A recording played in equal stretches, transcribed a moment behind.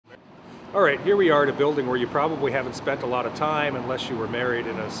All right, here we are at a building where you probably haven't spent a lot of time unless you were married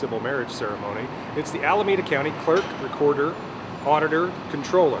in a civil marriage ceremony. It's the Alameda County Clerk-Recorder, Auditor,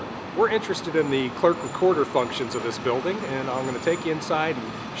 Controller. We're interested in the Clerk-Recorder functions of this building, and I'm going to take you inside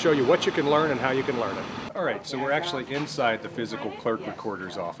and show you what you can learn and how you can learn it. All right, so we're actually inside the physical clerk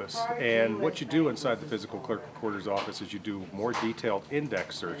recorder's office, and what you do inside the physical clerk recorder's office is you do more detailed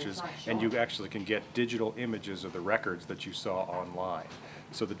index searches, and you actually can get digital images of the records that you saw online.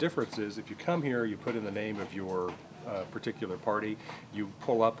 So the difference is, if you come here, you put in the name of your particular party, you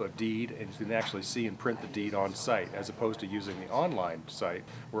pull up a deed, and you can actually see and print the deed on site, as opposed to using the online site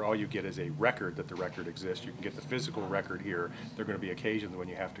where all you get is a record that the record exists. You can get the physical record here. There are going to be occasions when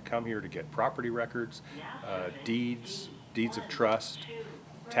you have to come here to get property records, deeds of trust,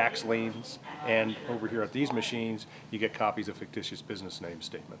 tax liens, and over here at these machines you get copies of fictitious business name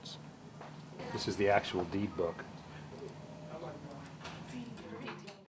statements. This is the actual deed book.